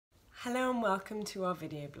Hello and welcome to our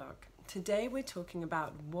video blog. Today we're talking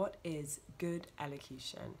about what is good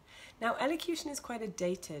elocution. Now, elocution is quite a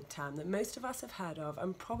dated term that most of us have heard of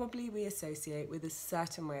and probably we associate with a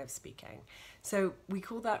certain way of speaking. So we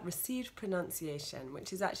call that received pronunciation,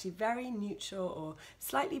 which is actually very neutral or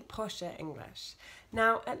slightly posher English.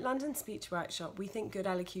 Now, at London Speech Workshop, we think good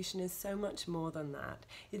elocution is so much more than that.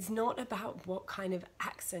 It's not about what kind of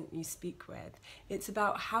accent you speak with. It's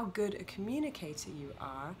about how good a communicator you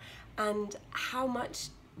are and how much,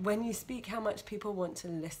 when you speak, how much people want to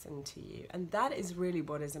listen to you. And that is really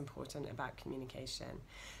what is important about communication.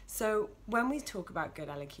 So when we talk about good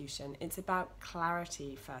elocution, it's about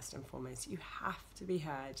clarity first and foremost. You have to be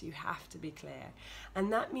heard, you have to be clear.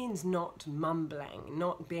 And that means not mumbling,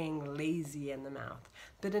 not being lazy in the mouth,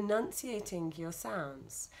 but enunciating your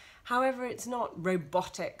sounds. However, it's not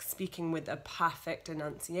robotic speaking with a perfect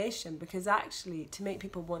enunciation, because actually to make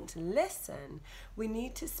people want to listen, we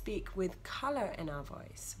need to speak with colour in our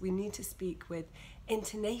voice. We need to speak with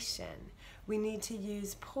intonation. We need to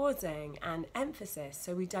use pausing and emphasis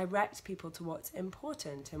so we direct people to what's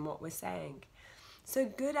important in what we're saying. So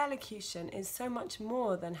good elocution is so much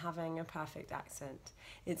more than having a perfect accent.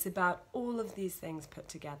 It's about all of these things put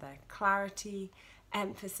together: clarity,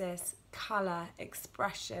 emphasis, colour,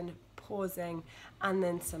 expression, pausing, and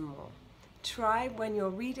then some more. Try when you're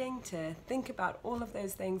reading to think about all of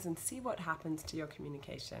those things and see what happens to your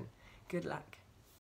communication. Good luck.